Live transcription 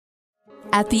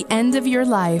At the end of your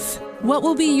life, what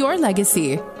will be your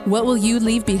legacy? What will you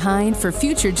leave behind for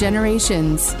future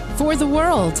generations? For the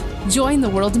world, join the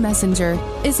World Messenger,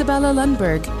 Izabela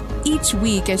Lundberg, each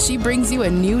week as she brings you a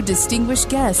new distinguished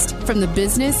guest from the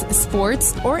business,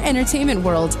 sports, or entertainment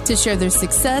world to share their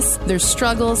success, their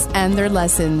struggles, and their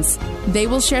lessons. They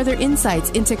will share their insights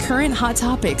into current hot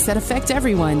topics that affect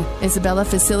everyone. Izabela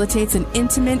facilitates an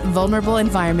intimate, vulnerable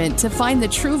environment to find the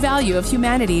true value of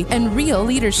humanity and real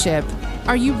leadership.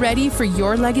 Are you ready for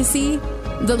your legacy?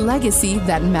 The legacy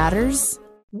that matters?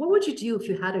 What would you do if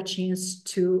you had a chance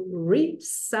to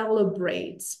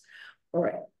re-celebrate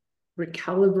or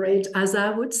recalibrate, as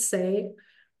I would say,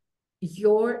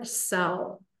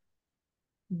 yourself?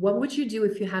 What would you do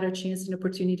if you had a chance and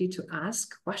opportunity to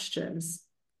ask questions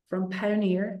from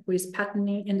Pioneer, who is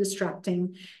patenting and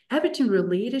disrupting everything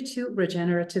related to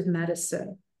regenerative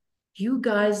medicine? You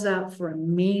guys are up for an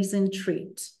amazing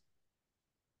treat.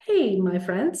 Hey, my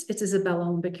friends, it's Izabela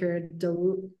Lundberg here,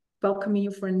 welcoming you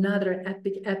for another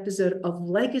epic episode of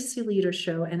Legacy Leader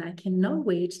Show, and I cannot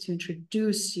wait to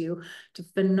introduce you to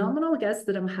phenomenal guests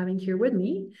that I'm having here with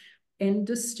me in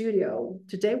the studio.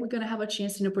 Today, we're going to have a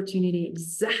chance and opportunity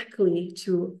exactly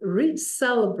to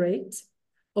re-celebrate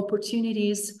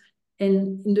opportunities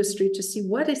in industry to see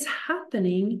what is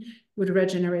happening with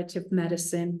regenerative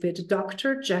medicine with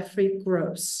Dr. Jeffery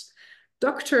Gross.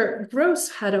 Dr. Gross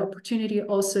had an opportunity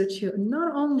also to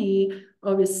not only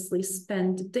obviously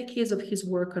spend decades of his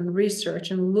work on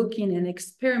research and looking and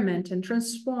experiment and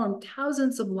transform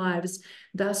thousands of lives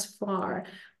thus far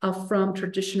from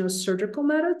traditional surgical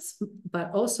methods,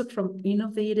 but also from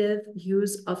innovative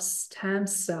use of stem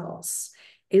cells.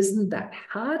 Isn't that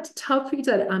hot topic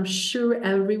that I'm sure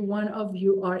every one of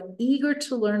you are eager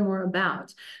to learn more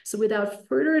about? So without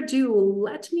further ado,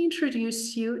 let me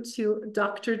introduce you to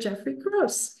Dr. Jeffery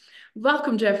Gross.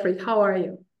 Welcome, Jeffery. How are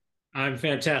you? I'm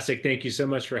fantastic. Thank you so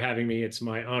much for having me. It's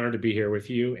my honor to be here with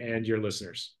you and your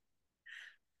listeners.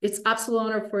 It's absolute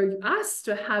honor for us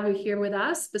to have you here with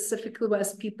us, specifically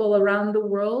as people around the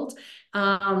world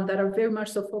that are very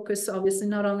much so focused, obviously,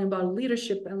 not only about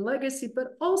leadership and legacy,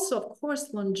 but also, of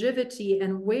course, longevity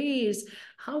and ways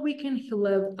how we can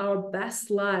live our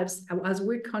best lives as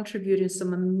we're contributing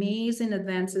some amazing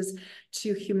advances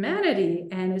to humanity.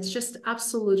 And it's just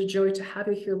absolute joy to have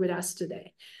you here with us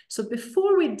today. So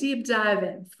before we deep dive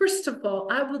in, first of all,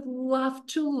 I would love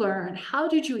to learn, how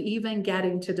did you even get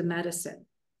into the medicine?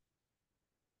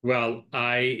 Well,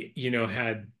 I,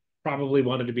 had probably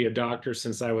wanted to be a doctor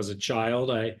since I was a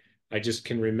child. I just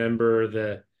can remember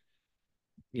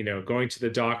going to the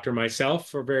doctor myself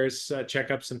for various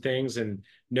checkups and things, and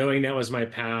knowing that was my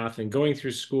path and going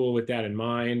through school with that in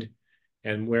mind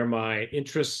and where my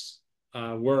interests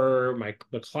were,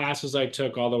 the classes I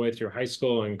took all the way through high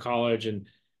school and college. And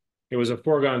it was a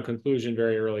foregone conclusion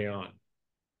very early on.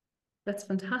 That's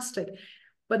fantastic.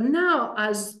 But now,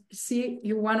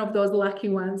 you're one of those lucky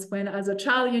ones when as a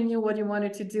child, you knew what you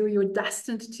wanted to do, you were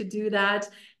destined to do that.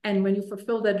 And when you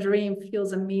fulfill that dream, it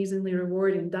feels amazingly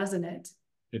rewarding, doesn't it?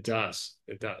 It does.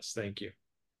 It does. Thank you.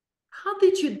 How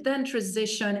did you then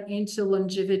transition into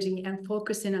longevity and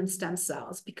focusing on stem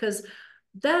cells? Because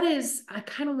that is a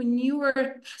kind of a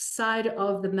newer side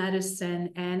of the medicine.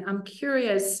 And I'm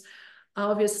curious,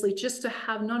 obviously, just to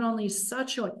have not only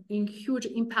such a huge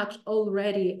impact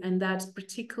already in that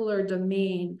particular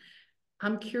domain,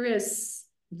 I'm curious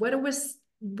what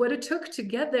it took to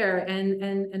get there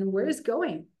and where it's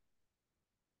going.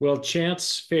 Well,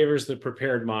 chance favors the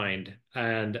prepared mind.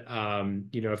 And,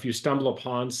 if you stumble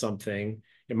upon something,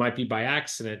 it might be by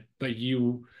accident, but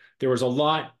there was a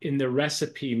lot in the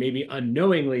recipe, maybe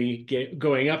unknowingly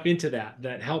going up into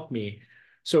that helped me.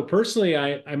 So personally,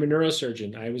 I'm a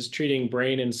neurosurgeon. I was treating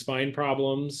brain and spine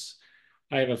problems.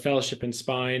 I have a fellowship in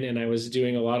spine, and I was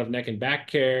doing a lot of neck and back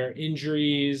care,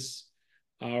 injuries,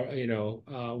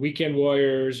 weekend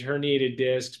warriors, herniated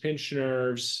discs, pinched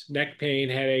nerves, neck pain,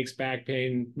 headaches, back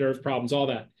pain, nerve problems, all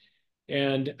that.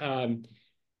 And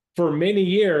for many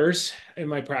years in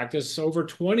my practice, over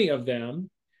 20 of them,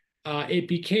 it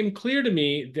became clear to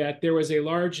me that there was a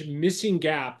large missing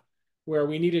gap where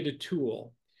we needed a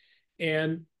tool.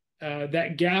 And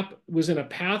that gap was in a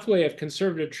pathway of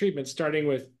conservative treatment, starting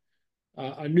with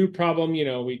a new problem.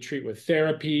 We treat with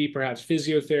therapy, perhaps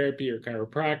physiotherapy or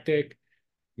chiropractic,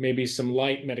 maybe some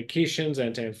light medications,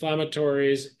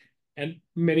 anti-inflammatories, and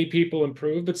many people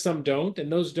improve, but some don't.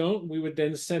 And those don't, we would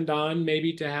then send on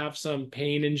maybe to have some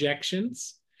pain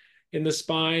injections in the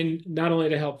spine, not only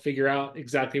to help figure out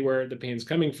exactly where the pain's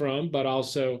coming from, but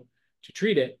also to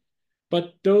treat it.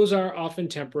 But those are often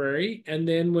temporary. And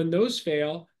then when those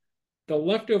fail, the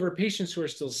leftover patients who are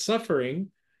still suffering,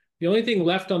 The only thing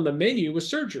left on the menu was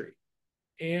surgery.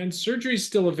 And surgery is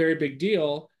still a very big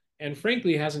deal, and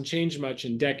frankly, hasn't changed much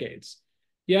in decades.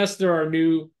 Yes, there are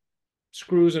new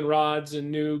screws and rods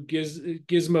and new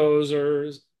gizmos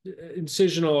or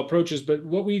incisional approaches, but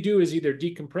what we do is either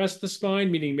decompress the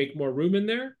spine, meaning make more room in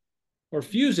there, or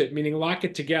fuse it, meaning lock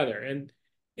it together.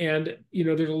 And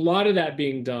there's a lot of that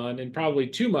being done, and probably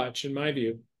too much in my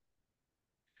view.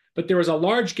 But there was a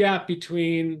large gap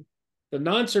between the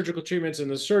non-surgical treatments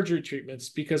and the surgery treatments,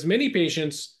 because many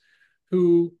patients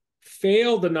who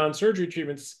failed the non-surgery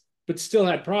treatments but still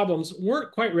had problems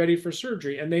weren't quite ready for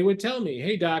surgery. And they would tell me,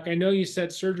 hey, doc, I know you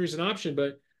said surgery is an option,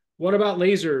 but what about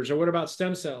lasers, or what about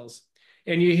stem cells?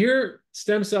 And you hear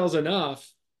stem cells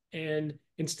enough, and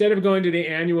instead of going to the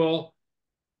annual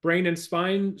brain and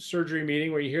spine surgery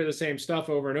meeting where you hear the same stuff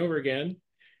over and over again,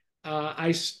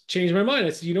 I changed my mind.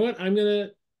 I said, you know what? I'm going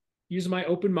to use my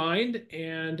open mind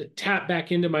and tap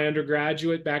back into my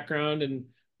undergraduate background in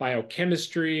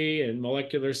biochemistry and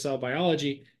molecular cell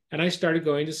biology. And I started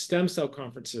going to stem cell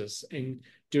conferences and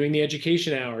doing the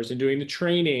education hours and doing the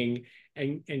training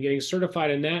and getting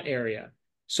certified in that area,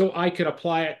 so I could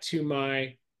apply it to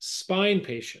my spine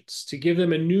patients to give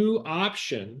them a new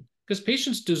option, because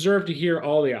patients deserve to hear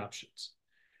all the options.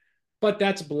 But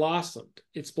that's blossomed.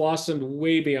 It's blossomed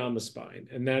way beyond the spine.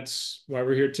 And that's why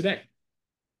we're here today.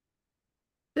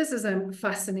 This is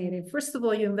fascinating. First of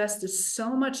all, you invested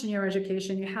so much in your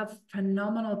education. You have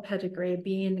phenomenal pedigree,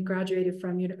 being graduated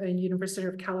from University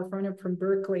of California, from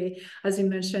Berkeley, as you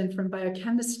mentioned, from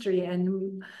biochemistry,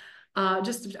 and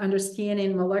just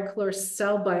understanding molecular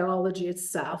cell biology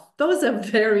itself. Those are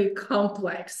very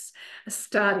complex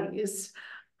studies.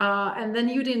 And then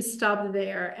you didn't stop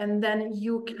there. And then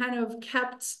you kind of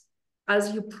kept,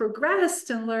 as you progressed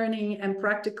in learning and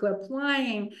practically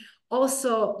applying,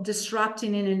 also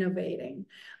disrupting and innovating.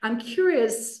 I'm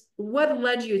curious, what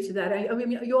led you to that? I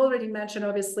mean, you already mentioned,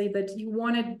 obviously, that you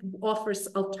wanted to offer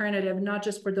alternative, not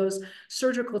just for those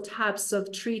surgical types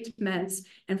of treatments,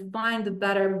 and find the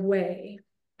better way.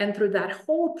 And through that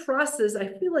whole process, I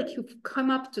feel like you've come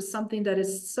up to something that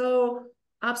is so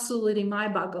absolutely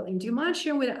mind-boggling. Do you mind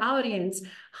sharing with the audience,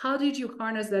 how did you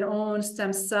harness that own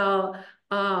stem cell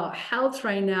health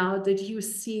right now that you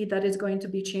see that is going to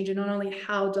be changing not only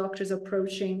how doctors are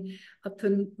approaching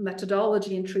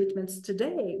methodology and treatments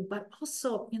today, but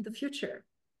also in the future?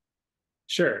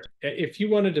 Sure. If you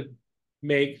wanted to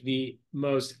make the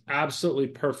most absolutely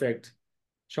perfect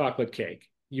chocolate cake,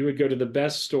 you would go to the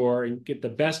best store and get the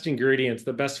best ingredients,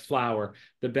 the best flour,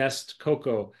 the best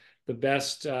cocoa, the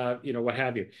best, what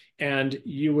have you. And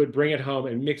you would bring it home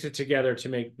and mix it together to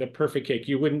make the perfect cake.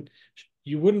 You wouldn't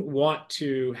want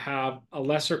to have a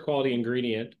lesser quality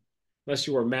ingredient unless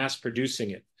you were mass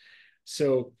producing it.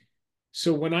 So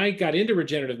when I got into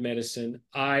regenerative medicine,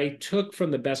 I took from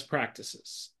the best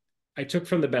practices. I took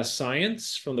from the best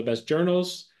science, from the best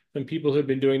journals, from people who've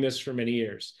been doing this for many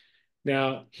years.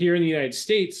 Now, here in the United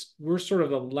States, we're sort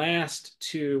of the last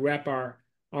to wrap our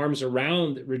arms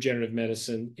around regenerative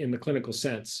medicine in the clinical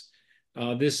sense.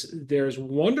 There's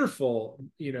wonderful,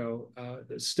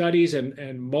 studies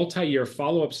and multi-year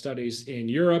follow-up studies in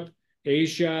Europe,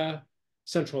 Asia,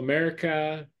 Central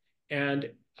America, and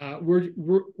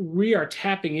we are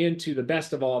tapping into the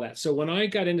best of all that. So when I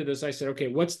got into this, I said, okay,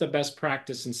 what's the best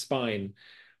practice in spine,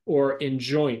 or in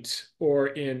joint, or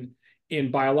in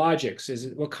biologics? Is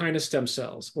it, what kind of stem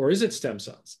cells, or is it stem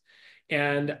cells?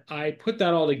 And I put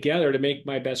that all together to make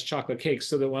my best chocolate cake,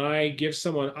 so that when I give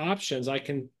someone options, I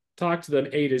can talk to them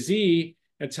A to Z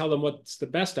and tell them what's the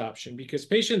best option, because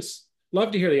patients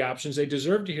love to hear the options. They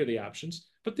deserve to hear the options,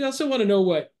 but they also want to know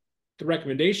what the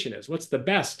recommendation is. What's the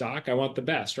best, doc? I want the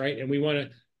best, right? And we want to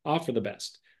offer the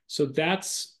best. So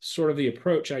that's sort of the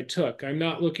approach I took. I'm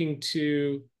not looking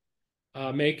to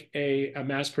make a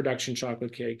mass production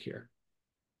chocolate cake here.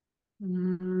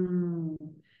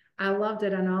 I love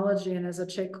that analogy, and as a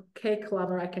cake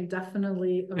lover, I can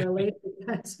definitely relate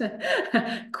to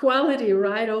that. Quality,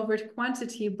 right, over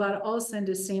quantity, but also at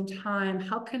the same time,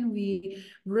 how can we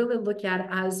really look at,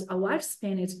 as a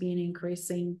lifespan is being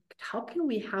increasing, how can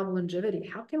we have longevity?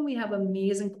 How can we have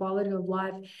amazing quality of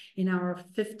life in our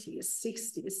 50s,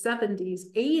 60s,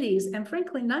 70s, 80s, and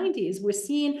frankly, 90s? We're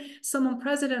seeing some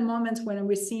unprecedented moments when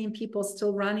we're seeing people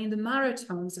still running the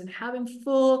marathons and having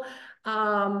full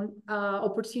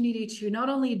opportunity to not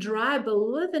only drive but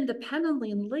live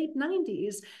independently in late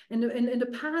 90s. In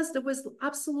the past, that was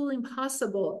absolutely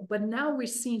impossible, but now we're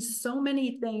seeing so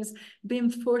many things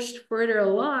being pushed further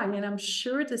along, and I'm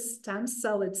sure the stem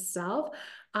cell itself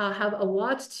have a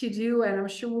lot to do, and I'm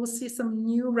sure we'll see some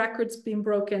new records being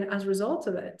broken as a result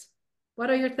of it. What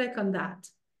are your take on that?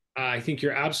 I think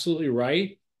you're absolutely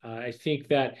right. I think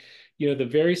that, the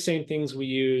very same things we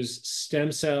use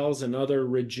stem cells and other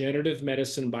regenerative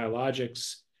medicine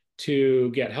biologics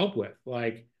to get help with,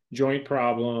 like joint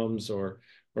problems or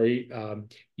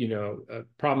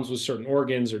problems with certain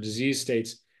organs or disease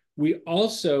states. We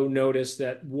also notice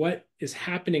that what is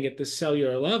happening at the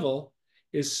cellular level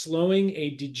is slowing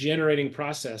a degenerating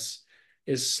process,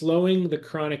 is slowing the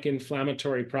chronic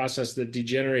inflammatory process that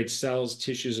degenerates cells,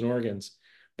 tissues, and organs.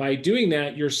 By doing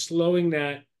that, you're slowing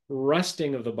that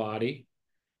rusting of the body,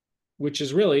 which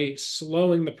is really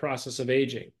slowing the process of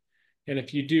aging. And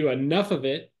if you do enough of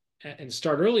it and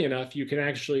start early enough, you can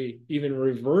actually even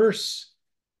reverse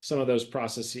some of those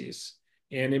processes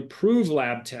and improve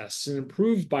lab tests and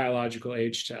improve biological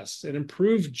age tests and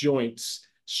improve joints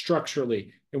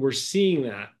structurally. And we're seeing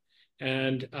that.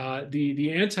 And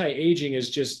the anti-aging is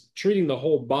just treating the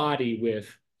whole body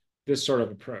with this sort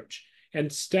of approach.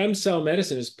 And stem cell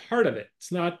medicine is part of it.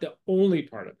 It's not the only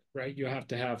part of it, right? You have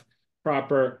to have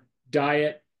proper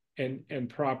diet and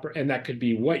that could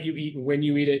be what you eat and when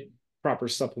you eat it, proper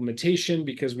supplementation,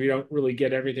 because we don't really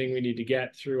get everything we need to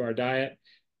get through our diet,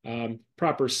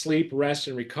 proper sleep, rest,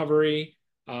 and recovery,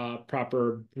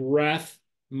 proper breath,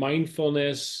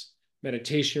 mindfulness,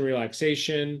 meditation,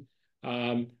 relaxation,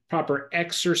 proper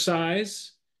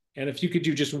exercise. And if you could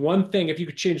do just one thing, if you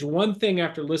could change one thing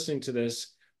after listening to this,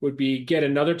 would be get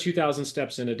another 2,000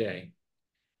 steps in a day.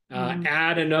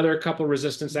 Add another couple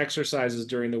resistance exercises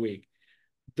during the week.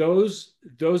 Those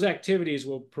activities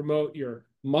will promote your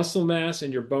muscle mass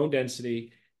and your bone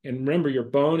density. And remember, your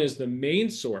bone is the main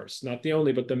source, not the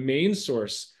only, but the main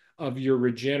source of your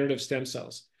regenerative stem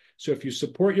cells. So if you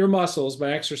support your muscles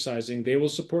by exercising, they will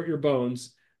support your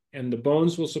bones, and the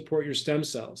bones will support your stem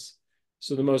cells.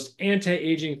 So the most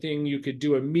anti-aging thing you could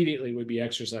do immediately would be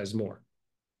exercise more.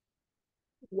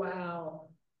 Wow,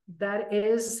 that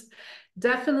is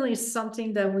definitely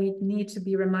something that we need to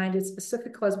be reminded,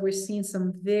 specifically because we're seeing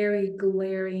some very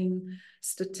glaring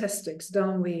statistics,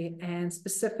 don't we? And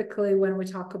specifically when we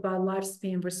talk about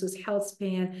lifespan versus health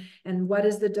span and what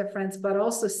is the difference, but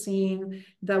also seeing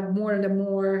that more and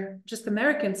more just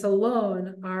Americans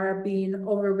alone are being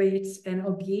overweight and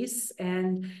obese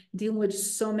and dealing with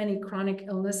so many chronic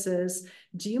illnesses.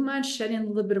 Do you mind shedding a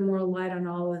little bit more light on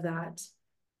all of that?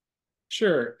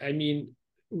 Sure. I mean,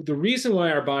 the reason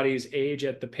why our bodies age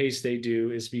at the pace they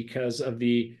do is because of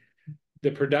the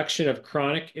production of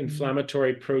chronic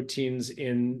inflammatory proteins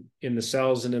in the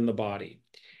cells and in the body.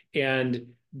 And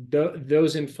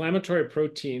those inflammatory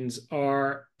proteins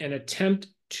are an attempt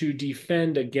to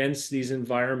defend against these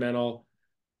environmental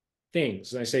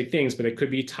things. And I say things, but it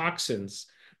could be toxins.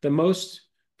 The most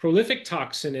prolific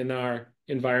toxin in our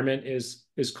environment is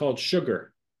called sugar.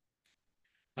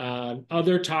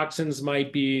 Other toxins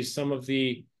might be some of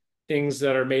the things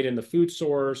that are made in the food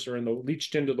source or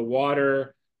leached into the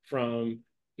water from,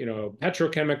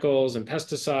 petrochemicals and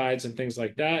pesticides and things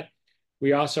like that.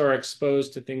 We also are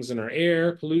exposed to things in our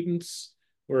air, pollutants.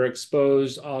 We're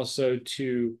exposed also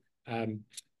to,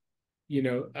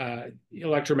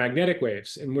 electromagnetic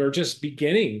waves, and we're just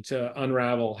beginning to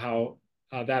unravel how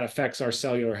that affects our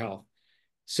cellular health.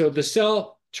 So the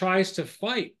cell tries to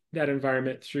fight that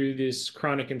environment through this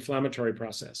chronic inflammatory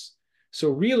process. So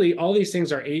really, all these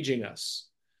things are aging us.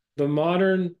 The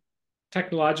modern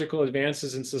technological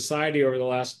advances in society over the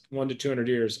last 100 to 200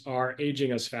 years are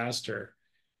aging us faster.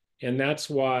 And that's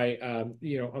why,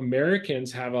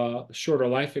 Americans have a shorter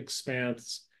life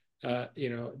expanse,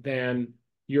 than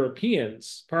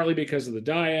Europeans, partly because of the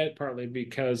diet, partly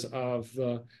because of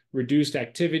the reduced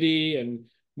activity and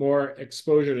more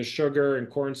exposure to sugar and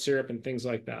corn syrup and things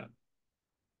like that.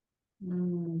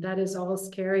 That is all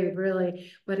scary,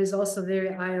 really, but is also very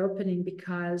eye-opening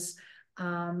because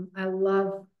I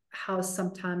love how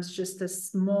sometimes just the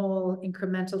small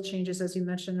incremental changes, as you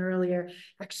mentioned earlier,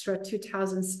 extra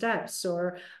 2,000 steps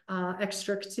or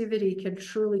extra activity can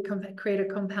truly create a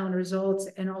compound result,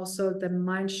 and also the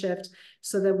mind shift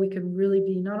so that we can really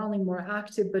be not only more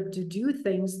active, but to do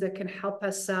things that can help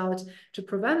us out to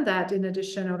prevent that, in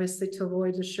addition, obviously, to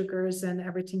avoid the sugars and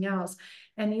everything else.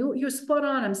 And you're spot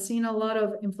on. I'm seeing a lot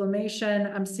of inflammation.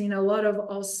 I'm seeing a lot of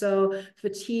also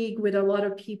fatigue with a lot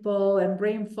of people and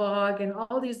brain fog and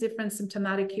all these different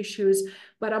symptomatic issues.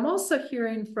 But I'm also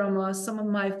hearing from some of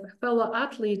my fellow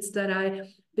athletes that I've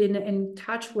been in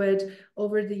touch with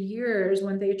over the years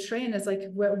when they train. It's like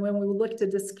when we looked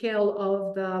at the scale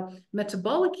of the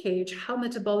metabolic age, how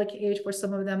metabolic age for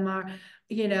some of them are,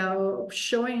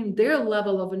 showing their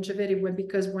level of longevity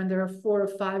because when they're 4 or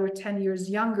 5 or 10 years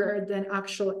younger than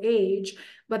actual age,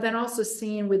 but then also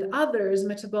seeing with others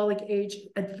metabolic age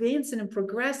advancing and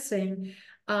progressing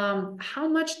How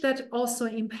much that also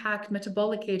impact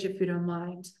metabolic age, if you don't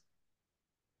mind?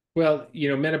 Well,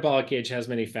 metabolic age has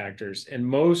many factors, and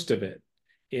most of it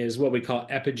is what we call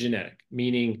epigenetic,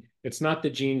 meaning it's not the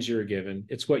genes you're given,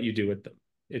 it's what you do with them.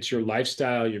 It's your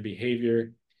lifestyle, your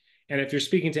behavior. And if you're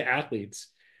speaking to athletes,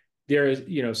 there is,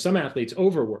 some athletes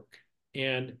overwork.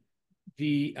 And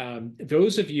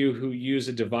those of you who use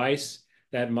a device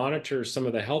that monitors some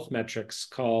of the health metrics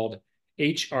called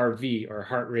HRV, or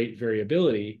heart rate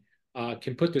variability,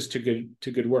 can put this to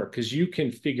good work, because you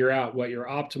can figure out what your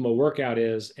optimal workout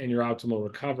is and your optimal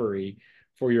recovery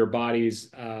for your body's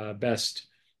best,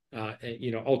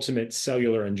 ultimate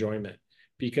cellular enjoyment.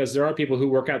 Because there are people who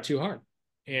work out too hard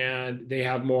and they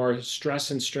have more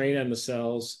stress and strain on the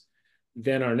cells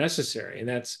than are necessary. And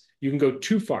you can go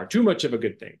too far, too much of a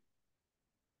good thing.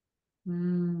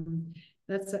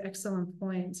 That's an excellent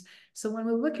point. So when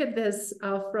we look at this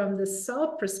from the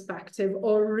cell perspective,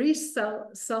 or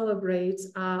ReCELLebrate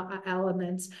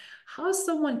elements, how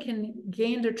someone can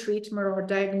gain the treatment or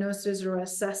diagnosis or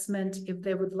assessment if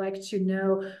they would like to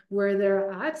know where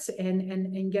they're at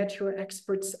and get your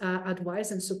experts'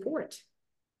 advice and support?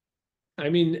 I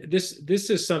mean, this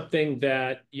is something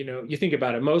that, you think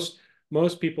about it.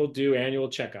 Most people do annual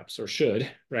checkups, or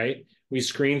should, right? We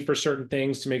screen for certain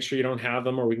things to make sure you don't have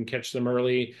them, or we can catch them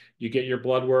early. You get your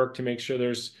blood work to make sure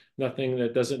there's nothing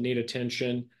that doesn't need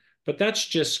attention. But that's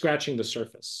just scratching the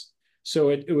surface. So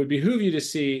it would behoove you to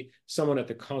see someone at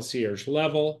the concierge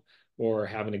level, or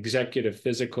have an executive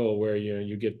physical where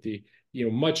you get the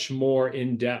much more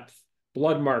in-depth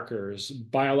blood markers,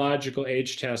 biological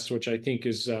age tests, which I think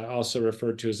is also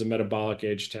referred to as a metabolic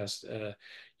age test.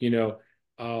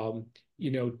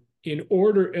 In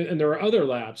order, and there are other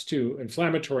labs too,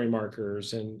 inflammatory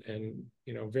markers and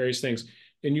various things.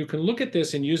 And you can look at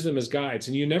this and use them as guides,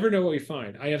 and you never know what we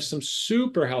find. I have some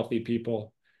super healthy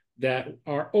people that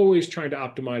are always trying to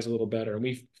optimize a little better, and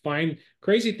we find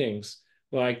crazy things,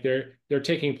 like they're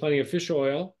taking plenty of fish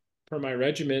oil per my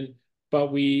regimen,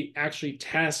 but we actually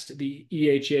test the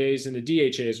EHAs and the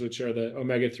DHAs, which are the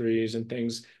omega-3s and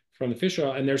things from the fish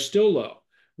oil, and they're still low,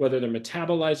 whether they're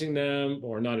metabolizing them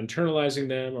or not internalizing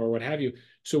them or what have you.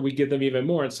 So we give them even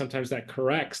more, and sometimes that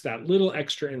corrects that little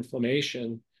extra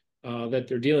inflammation that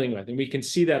they're dealing with. And we can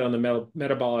see that on the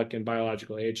metabolic and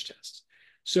biological age tests.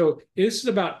 So this is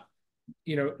about,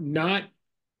 not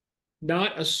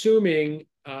assuming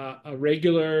a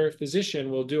regular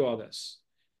physician will do all this.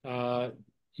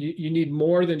 You need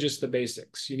more than just the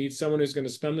basics. You need someone who's going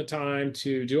to spend the time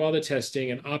to do all the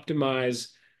testing and optimize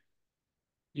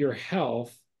your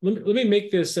health. Let me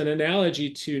make this an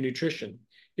analogy to nutrition.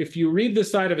 If you read the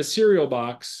side of a cereal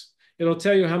box, it'll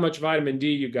tell you how much vitamin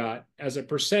D you got as a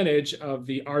percentage of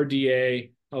the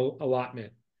RDA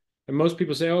allotment. And most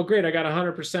people say, oh, great, I got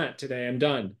 100% today, I'm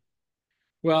done.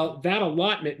 Well, that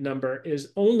allotment number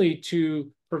is only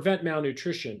to prevent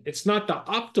malnutrition. It's not the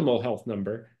optimal health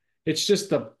number. It's just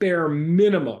the bare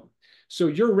minimum. So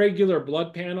your regular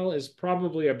blood panel is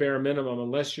probably a bare minimum,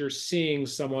 unless you're seeing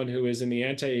someone who is in the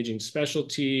anti-aging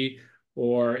specialty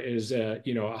or is a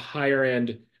higher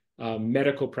end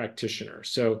medical practitioner.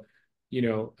 So,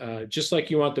 just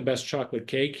like you want the best chocolate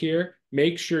cake here,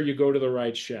 make sure you go to the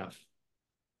right chef.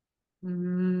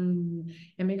 And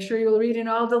make sure you're reading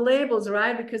all the labels,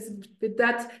 right? Because with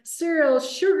that cereal,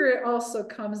 sugar also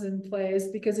comes in place,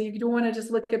 because you don't want to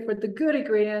just look at for the good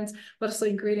ingredients, but also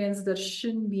ingredients that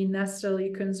shouldn't be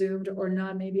necessarily consumed, or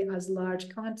not maybe as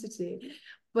large quantity.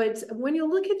 But when you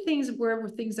look at things where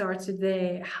things are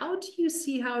today, how do you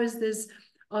see, how is this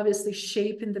obviously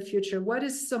shape in the future? What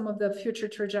is some of the future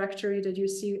trajectory that you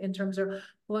see in terms of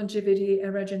longevity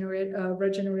and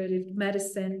regenerative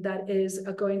medicine that is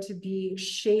going to be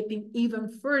shaping even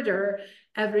further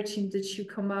everything that you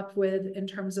come up with in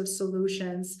terms of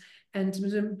solutions, and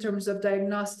in terms of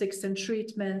diagnostics and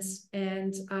treatments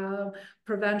and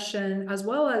prevention, as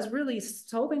well as really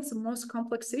solving some most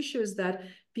complex issues that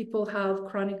people have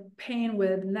chronic pain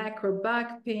with, neck or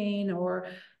back pain, or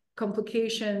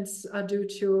complications due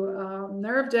to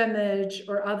nerve damage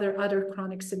or other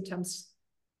chronic symptoms?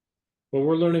 Well,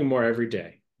 we're learning more every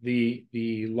day.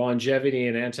 The longevity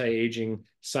and anti-aging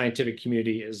scientific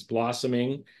community is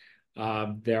blossoming.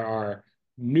 There are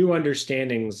new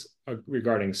understandings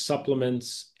regarding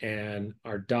supplements and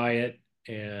our diet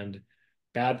and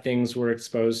bad things we're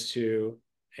exposed to,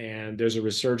 and there's a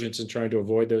resurgence in trying to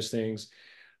avoid those things.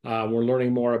 We're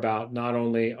learning more about not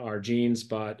only our genes,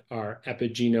 but our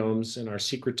epigenomes and our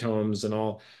secretomes, and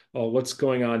all what's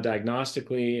going on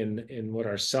diagnostically and what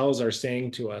our cells are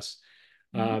saying to us.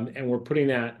 And we're putting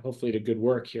that hopefully to good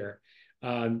work here.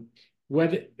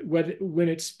 when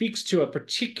it speaks to a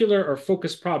particular or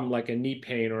focused problem, like a knee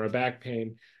pain or a back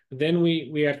pain, then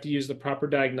we have to use the proper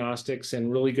diagnostics and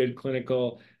really good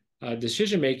clinical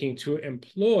decision making to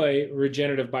employ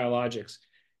regenerative biologics.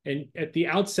 And at the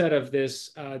outset of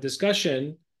this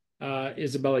discussion,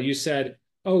 Izabela, you said,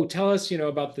 "Oh, tell us,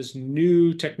 about this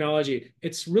new technology."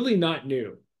 It's really not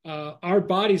new. Our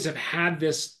bodies have had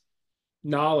this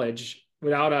knowledge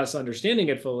without us understanding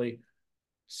it fully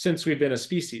since we've been a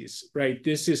species, right?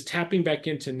 This is tapping back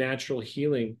into natural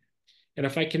healing. And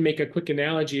if I can make a quick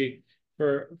analogy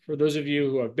for those of you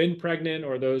who have been pregnant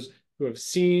or those who have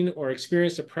seen or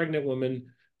experienced a pregnant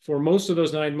woman, for most of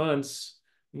those 9 months,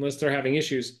 unless they're having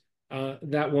issues,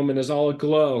 that woman is all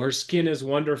aglow. Her skin is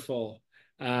wonderful,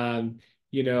 and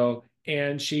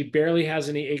she barely has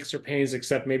any aches or pains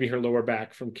except maybe her lower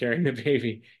back from carrying the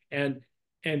baby. And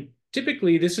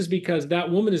typically, this is because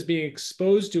that woman is being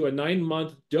exposed to a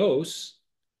 9-month dose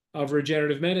of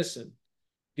regenerative medicine.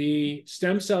 The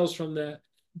stem cells from the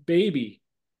baby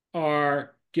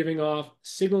are giving off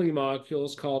signaling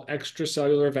molecules called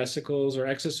extracellular vesicles or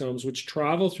exosomes, which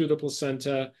travel through the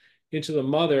placenta into the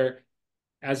mother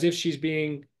as if she's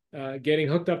getting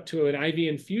hooked up to an IV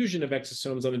infusion of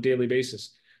exosomes on a daily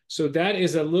basis. So that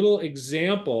is a little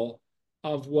example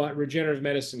of what regenerative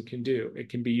medicine can do. It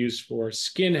can be used for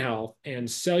skin health and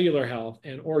cellular health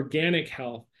and organic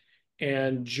health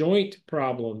and joint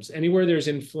problems. Anywhere there's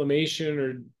inflammation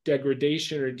or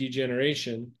degradation or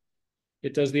degeneration,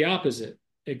 it does the opposite.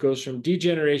 It goes from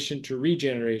degeneration to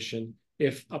regeneration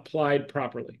if applied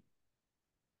properly.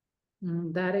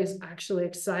 That is actually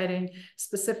exciting,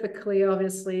 specifically,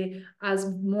 obviously, as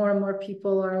more and more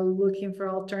people are looking for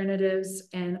alternatives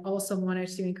and also wanted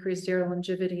to increase their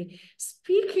longevity.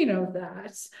 Speaking of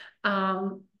that,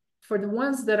 for the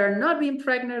ones that are not being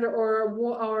pregnant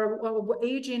or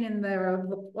aging in their,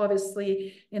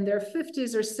 obviously in their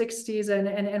 50s or 60s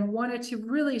and wanted to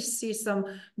really see some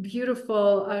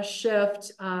beautiful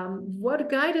shift, what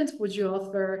guidance would you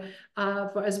offer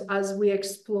as we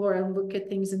explore and look at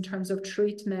things in terms of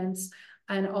treatments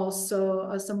and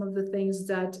also some of the things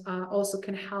that also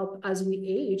can help as we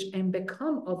age and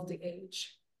become of the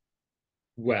age?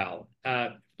 Well,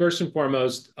 first and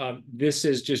foremost, this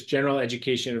is just general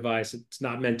education advice. It's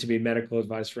not meant to be medical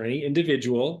advice for any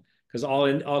individual because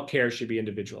all care should be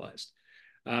individualized.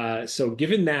 So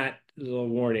given that little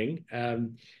warning,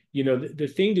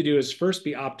 the thing to do is first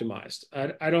be optimized.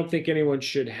 I don't think anyone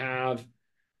should have,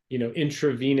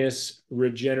 intravenous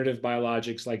regenerative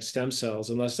biologics like stem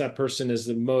cells unless that person is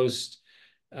the most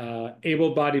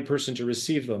able-bodied person to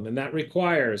receive them. And that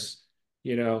requires,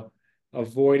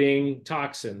 avoiding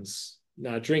toxins,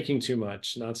 not drinking too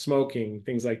much, not smoking,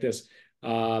 things like this.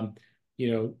 Being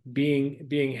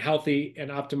healthy and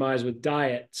optimized with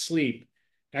diet, sleep,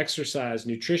 exercise,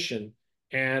 nutrition,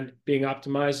 and being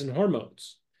optimized in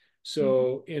hormones.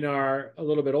 So in a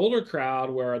little bit older crowd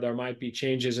where there might be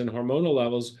changes in hormonal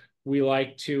levels, we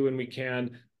like to, and we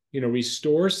can,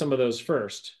 restore some of those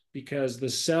first because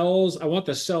I want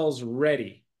the cells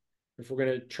ready if we're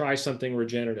going to try something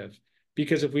regenerative.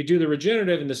 Because if we do the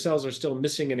regenerative and the cells are still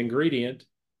missing an ingredient,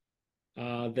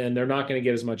 then they're not going to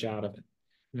get as much out of it.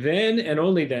 Then and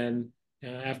only then,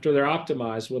 after they're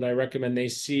optimized, would I recommend they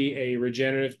see a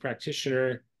regenerative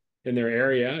practitioner in their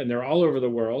area, and they're all over the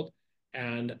world,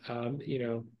 and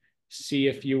see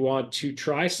if you want to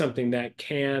try something that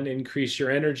can increase your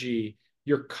energy,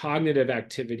 your cognitive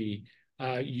activity,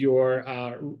 your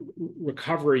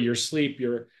recovery, your sleep,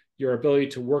 your ability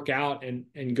to work out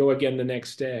and go again the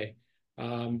next day.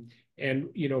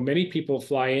 Many people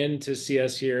fly in to see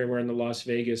us here. We're in the Las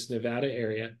Vegas, Nevada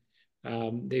area.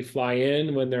 They fly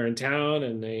in when they're in town,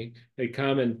 and they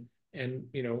come and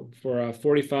for a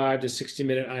 45 to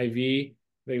 60-minute IV,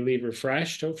 they leave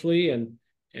refreshed, hopefully, and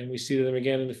we see them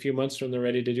again in a few months when they're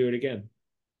ready to do it again.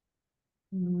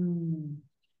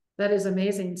 That is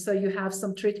amazing. So you have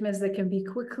some treatments that can be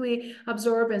quickly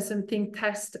absorbed and something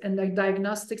tests and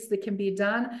diagnostics that can be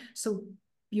done. So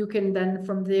you can then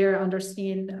from there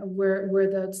understand where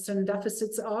the certain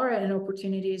deficits are and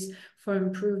opportunities for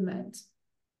improvement.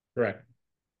 Correct.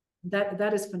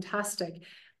 That is fantastic.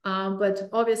 But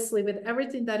obviously with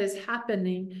everything that is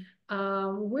happening,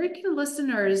 where can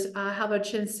listeners have a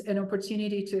chance and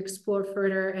opportunity to explore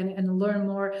further and learn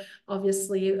more,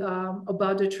 obviously,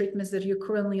 about the treatments that you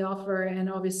currently offer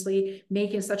and obviously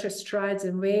making such a strides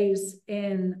and waves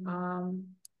in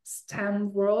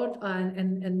STEM world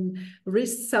and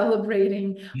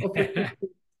re-celebrating opportunities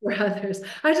for others.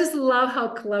 I just love how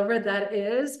clever that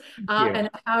is and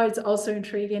how it's also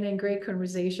intriguing and great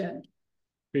conversation.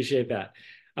 Appreciate that.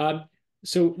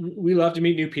 So we love to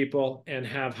meet new people and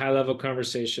have high-level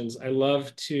conversations. I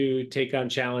love to take on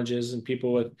challenges and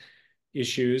people with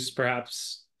issues,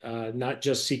 perhaps not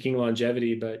just seeking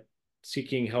longevity, but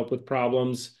seeking help with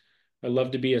problems. I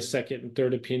love to be a second and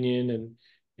third opinion,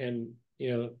 and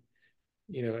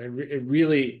it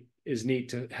really is neat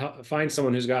to find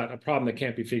someone who's got a problem that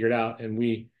can't be figured out, and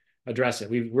we address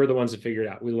it. We're the ones that figure it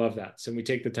out. We love that, so we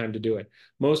take the time to do it.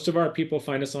 Most of our people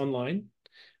find us online.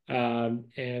 And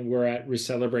we're at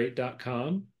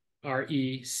ReCELLebrate.com,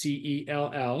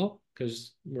 ReCELL,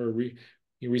 because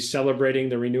we're celebrating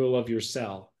the renewal of your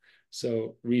cell.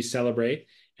 So ReCELLebrate.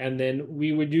 And then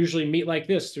we would usually meet like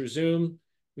this through Zoom.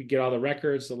 We get all the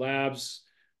records, the labs,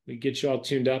 we get you all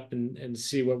tuned up and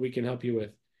see what we can help you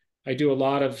with. I do a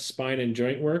lot of spine and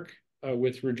joint work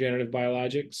with regenerative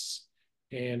biologics.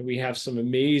 And we have some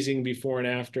amazing before and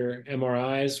after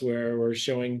MRIs where we're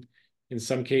showing, in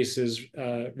some cases,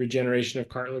 regeneration of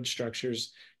cartilage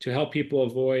structures to help people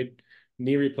avoid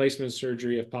knee replacement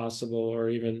surgery if possible, or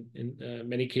even in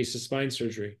many cases, spine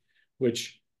surgery,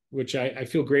 which I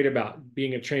feel great about.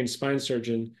 Being a trained spine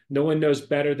surgeon, no one knows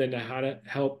better than how to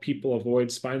help people avoid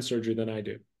spine surgery than I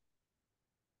do.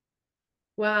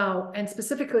 Wow. And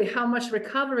specifically how much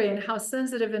recovery and how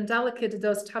sensitive and delicate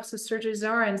those types of surgeries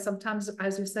are. And sometimes,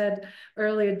 as you said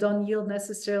earlier, don't yield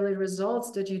necessarily results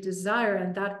that you desire.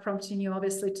 And that prompting you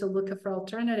obviously to look for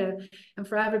alternative. And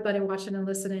for everybody watching and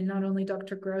listening, not only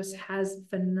Dr. Gross has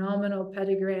phenomenal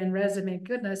pedigree and resume,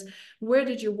 goodness, where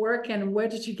did you work and where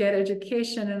did you get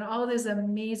education and all this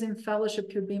amazing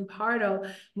fellowship you're being part of?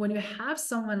 When you have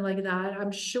someone like that,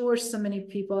 I'm sure so many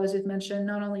people, as you've mentioned,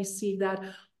 not only see that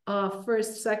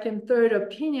first, second, third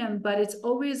opinion, but it's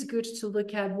always good to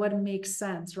look at what makes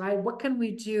sense, right? What can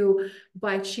we do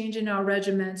by changing our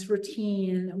regimens,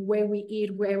 routine, where we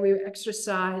eat, where we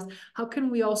exercise? How can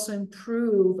we also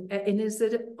improve? And is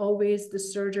it always the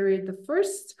surgery the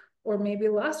first or maybe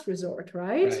last resort,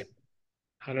 right? Right.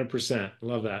 100%.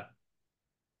 Love that.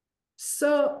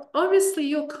 So obviously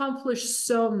you accomplish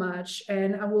so much,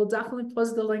 and I will definitely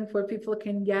post the link where people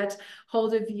can get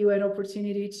hold of you and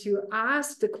opportunity to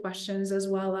ask the questions, as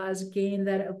well as gain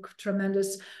that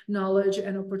tremendous knowledge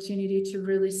and opportunity to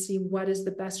really see what is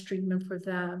the best treatment for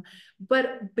them.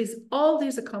 But with all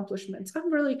these accomplishments,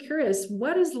 I'm really curious,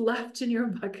 what is left in your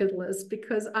bucket list?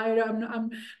 Because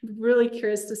I'm really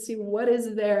curious to see what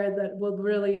is there that will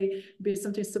really be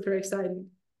something super exciting.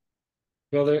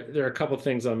 Well, there are a couple of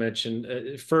things I'll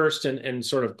mention. First, and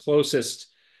sort of closest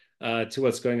to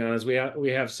what's going on, is we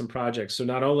have some projects. So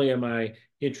not only am I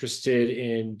interested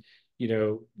in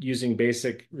using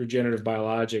basic regenerative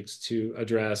biologics to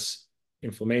address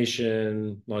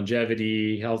inflammation,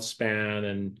 longevity, health span,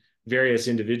 and various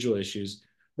individual issues,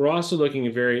 we're also looking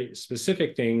at very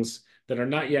specific things that are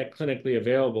not yet clinically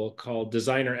available, called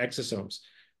designer exosomes,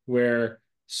 where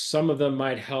some of them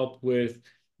might help with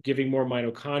giving more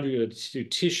mitochondria to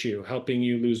tissue, helping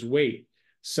you lose weight.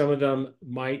 Some of them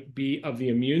might be of the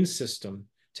immune system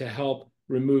to help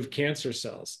remove cancer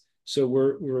cells. So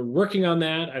we're working on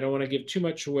that. I don't want to give too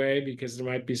much away because there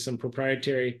might be some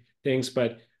proprietary things,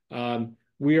 but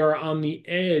we are on the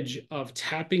edge of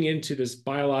tapping into this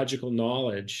biological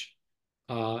knowledge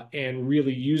and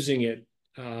really using it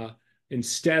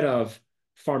instead of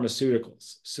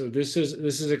pharmaceuticals. So this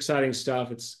is exciting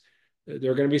stuff.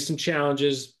 There are going to be some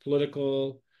challenges,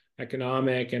 political,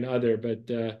 economic, and other, but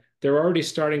they're already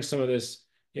starting some of this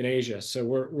in Asia. So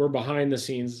we're behind the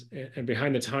scenes and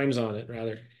behind the times on it,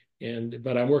 rather.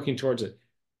 But I'm working towards it.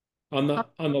 On the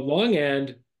long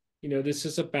end, this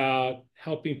is about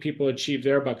helping people achieve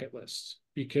their bucket lists.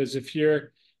 Because if you're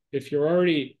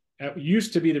already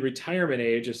used to be the retirement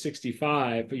age of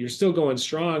 65, but you're still going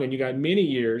strong and you got many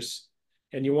years,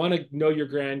 and you want to know your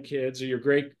grandkids or your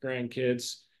great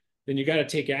grandkids, then you got to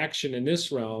take action in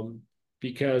this realm,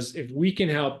 because if we can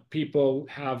help people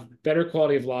have better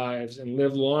quality of lives and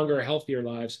live longer, healthier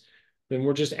lives, then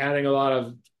we're just adding a lot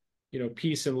of,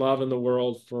 peace and love in the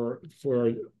world for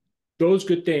those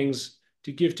good things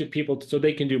to give to people so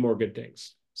they can do more good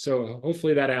things. So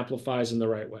hopefully that amplifies in the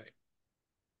right way.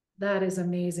 That is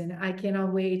amazing. I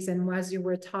cannot wait. And as you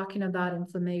were talking about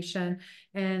inflammation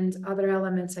and other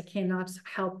elements, I cannot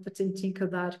help but to think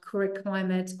of that current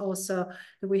climate. Also,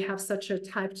 that we have such a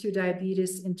type 2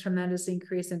 diabetes and tremendous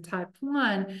increase in type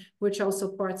 1, which also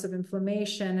parts of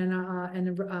inflammation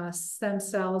and stem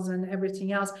cells and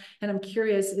everything else. And I'm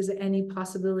curious, is there any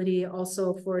possibility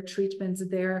also for treatments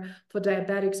there for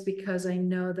diabetics? Because I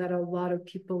know that a lot of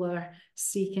people are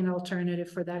seeking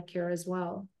alternative for that care as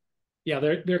well. Yeah,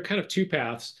 there are kind of two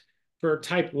paths. For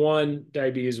type 1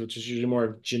 diabetes, which is usually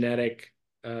more genetic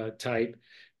type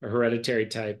or hereditary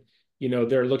type,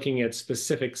 they're looking at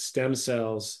specific stem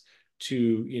cells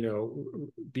to,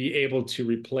 be able to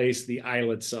replace the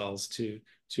islet cells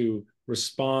to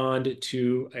respond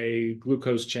to a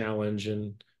glucose challenge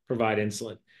and provide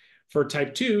insulin. For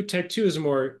type 2 is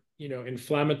more,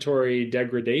 inflammatory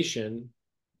degradation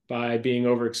by being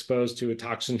overexposed to a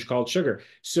toxin called sugar.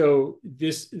 So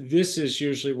this is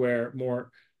usually where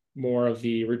more of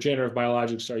the regenerative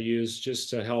biologics are used,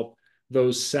 just to help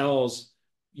those cells,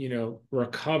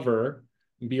 recover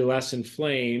and be less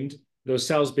inflamed. Those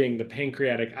cells being the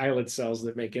pancreatic islet cells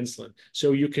that make insulin.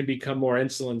 So you can become more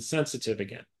insulin sensitive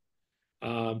again.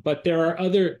 But there are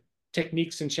other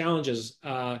techniques and challenges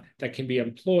that can be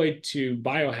employed to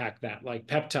biohack that, like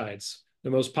peptides. The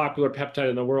most popular peptide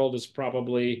in the world is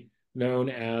probably known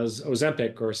as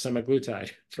Ozempic or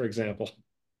semaglutide, for example.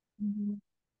 Mm-hmm.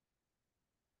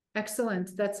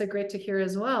 Excellent. That's great to hear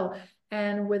as well.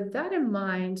 And with that in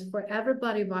mind, for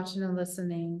everybody watching and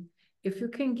listening, if you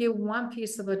can give one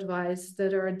piece of advice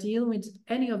that are dealing with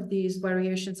any of these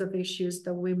variations of issues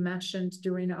that we mentioned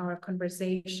during our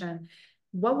conversation,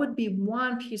 what would be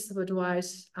one piece of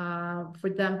advice for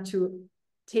them to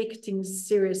take things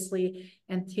seriously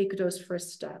and take those first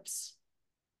steps?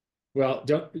 Well,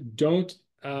 don't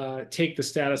take the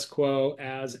status quo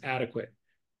as adequate.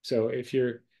 So if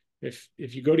you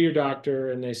go to your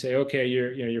doctor and they say, okay,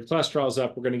 your cholesterol's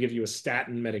up, we're going to give you a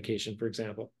statin medication, for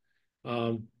example.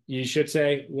 You should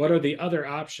say, what are the other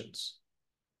options?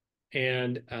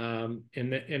 And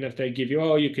if they give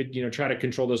you, you could try to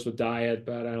control this with diet,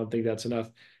 but I don't think that's enough.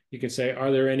 You could say,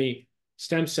 are there any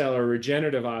stem cell or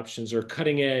regenerative options or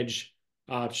cutting edge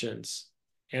options?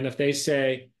 And if they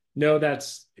say, no,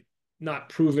 that's not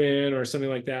proven or something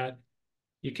like that,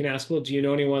 you can ask, well, do you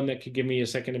know anyone that could give me a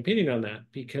second opinion on that?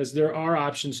 Because there are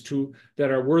options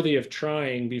that are worthy of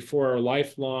trying before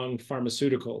lifelong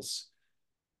pharmaceuticals.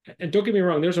 And don't get me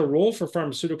wrong, there's a role for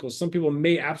pharmaceuticals. Some people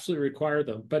may absolutely require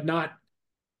them, but not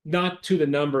to the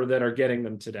number that are getting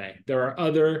them today. There are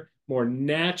other more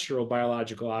natural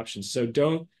biological options. So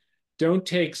don't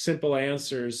take simple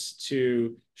answers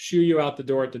to shoo you out the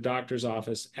door at the doctor's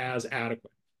office as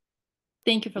adequate.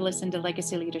 Thank you for listening to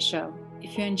Legacy Leader Show.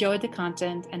 If you enjoyed the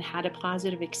content and had a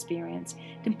positive experience,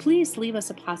 then please leave us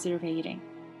a positive rating.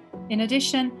 In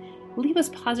addition, leave us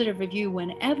a positive review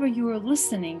whenever you are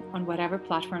listening on whatever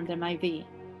platform there might be.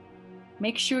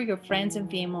 Make sure your friends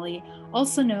and family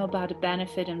also know about the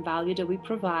benefit and value that we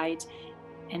provide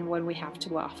and what we have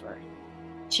to offer.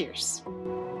 Cheers.